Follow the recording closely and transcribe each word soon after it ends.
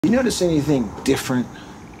You notice anything different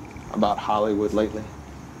about Hollywood lately?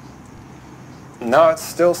 No, it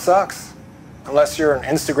still sucks. Unless you're an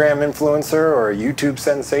Instagram influencer or a YouTube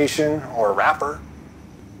sensation or a rapper.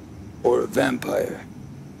 Or a vampire.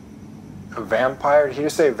 A vampire? Did you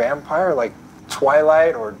just say vampire? Like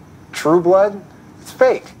Twilight or True Blood? It's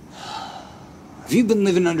fake. Have you been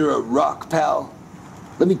living under a rock, pal?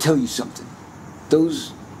 Let me tell you something.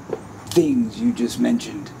 Those things you just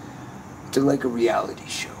mentioned, they're like a reality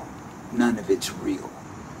show. None of it's real.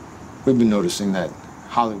 We've been noticing that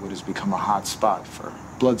Hollywood has become a hot spot for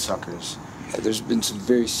bloodsuckers. Yeah, there's been some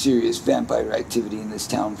very serious vampire activity in this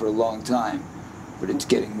town for a long time, but it's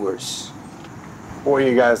getting worse. What are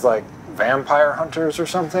you guys, like vampire hunters or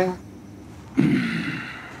something?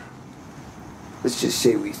 Let's just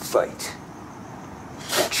say we fight.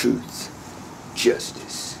 Truth,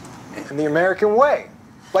 justice, In the American way.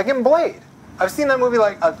 Like in Blade. I've seen that movie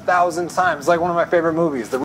like 1,000 times. It's like one of my favorite movies.